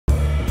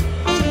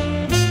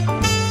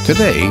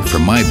Today, for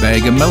my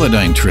bag of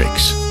Melodyne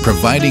tricks,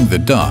 providing the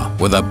DAW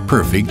with a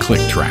perfect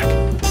click track.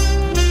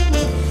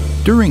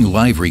 During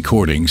live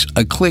recordings,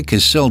 a click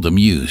is seldom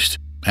used.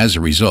 As a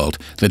result,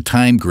 the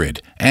time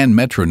grid and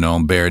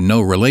metronome bear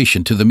no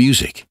relation to the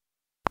music.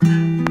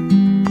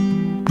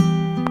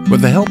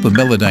 With the help of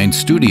Melodyne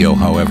Studio,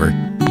 however,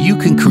 you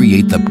can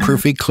create the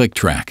perfect click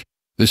track.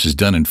 This is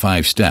done in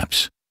 5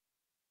 steps.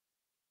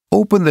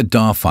 Open the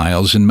DAW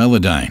files in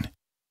Melodyne.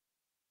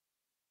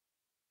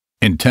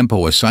 In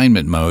tempo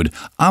assignment mode,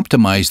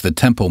 optimize the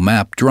tempo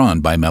map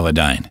drawn by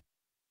Melodyne.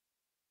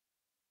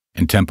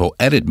 In tempo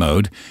edit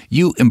mode,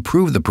 you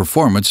improve the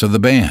performance of the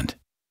band.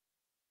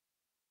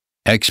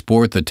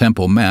 Export the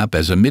tempo map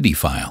as a MIDI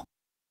file,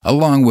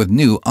 along with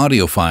new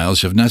audio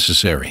files if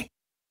necessary.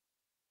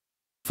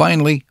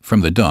 Finally, from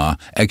the DAW,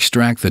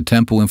 extract the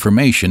tempo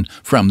information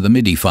from the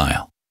MIDI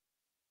file.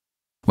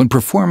 When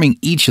performing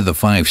each of the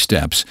 5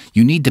 steps,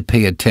 you need to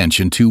pay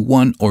attention to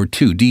 1 or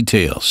 2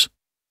 details.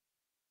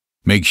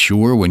 Make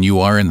sure when you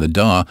are in the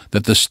DAW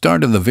that the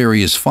start of the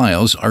various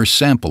files are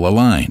sample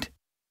aligned.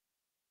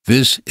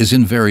 This is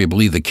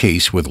invariably the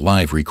case with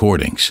live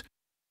recordings.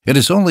 It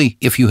is only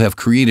if you have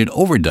created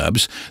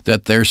overdubs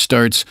that their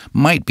starts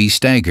might be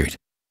staggered.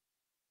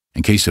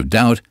 In case of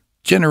doubt,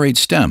 generate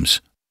stems.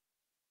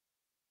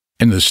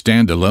 In the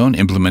standalone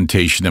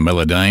implementation of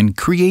Melodyne,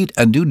 create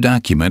a new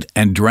document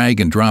and drag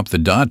and drop the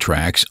DAW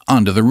tracks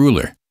onto the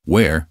ruler.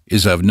 Where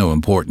is of no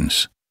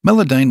importance.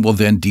 Melodyne will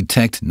then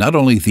detect not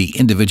only the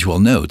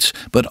individual notes,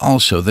 but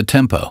also the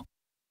tempo.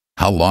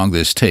 How long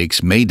this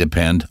takes may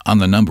depend on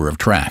the number of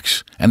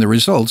tracks, and the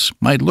results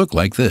might look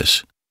like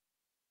this.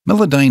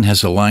 Melodyne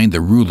has aligned the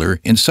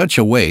ruler in such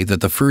a way that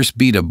the first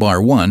beat of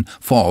bar 1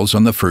 falls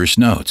on the first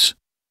notes.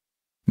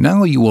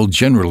 Now you will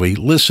generally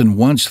listen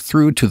once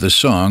through to the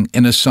song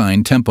in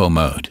assigned tempo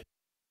mode.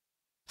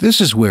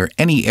 This is where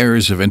any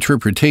errors of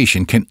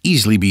interpretation can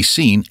easily be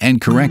seen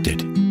and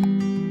corrected.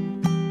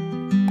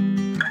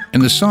 In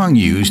the song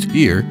used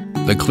here,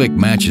 the click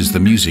matches the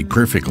music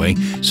perfectly,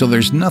 so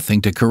there's nothing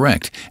to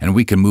correct, and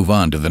we can move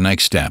on to the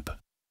next step.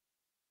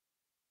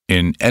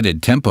 In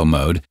Edit Tempo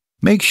mode,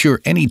 make sure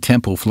any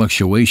tempo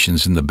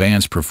fluctuations in the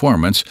band's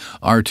performance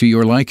are to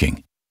your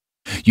liking.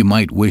 You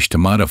might wish to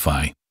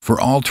modify, for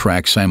all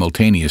tracks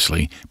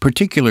simultaneously,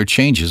 particular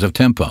changes of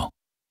tempo.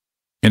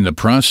 In the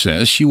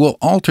process, you will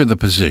alter the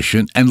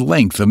position and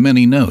length of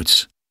many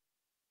notes.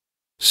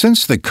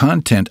 Since the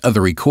content of the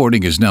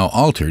recording is now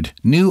altered,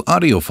 new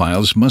audio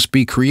files must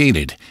be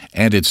created,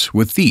 and it's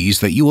with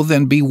these that you will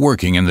then be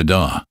working in the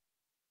DAW.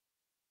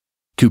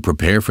 To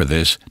prepare for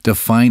this,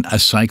 define a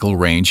cycle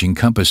range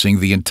encompassing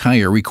the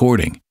entire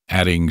recording,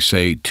 adding,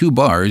 say, 2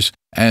 bars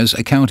as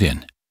a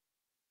count-in.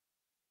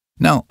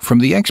 Now, from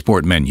the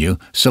Export menu,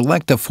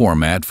 select a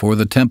format for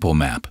the tempo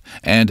map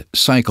and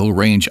Cycle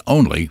Range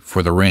Only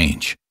for the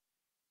range.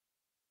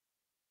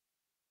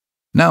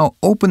 Now,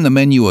 open the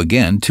menu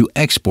again to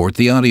export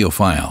the audio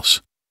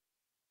files.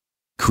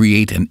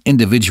 Create an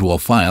individual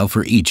file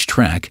for each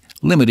track,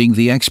 limiting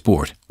the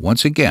export,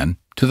 once again,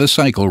 to the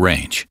cycle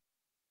range.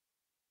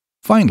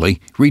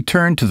 Finally,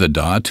 return to the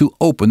DAW to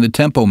open the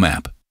tempo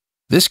map.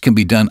 This can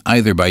be done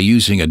either by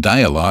using a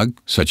dialog,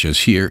 such as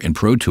here in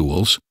Pro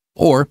Tools,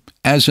 or,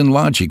 as in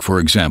Logic for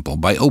example,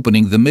 by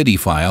opening the MIDI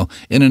file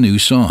in a new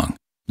song.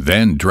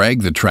 Then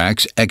drag the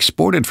tracks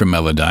exported from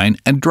Melodyne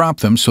and drop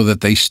them so that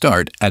they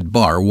start at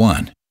bar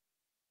 1.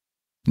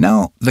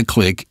 Now the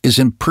click is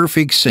in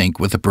perfect sync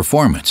with the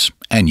performance,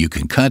 and you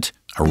can cut,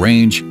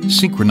 arrange,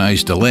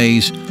 synchronize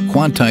delays,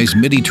 quantize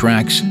MIDI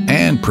tracks,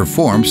 and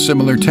perform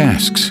similar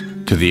tasks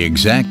to the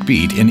exact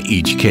beat in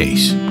each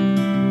case.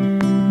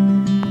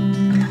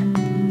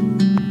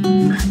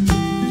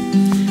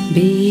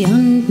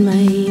 Beyond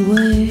my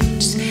world.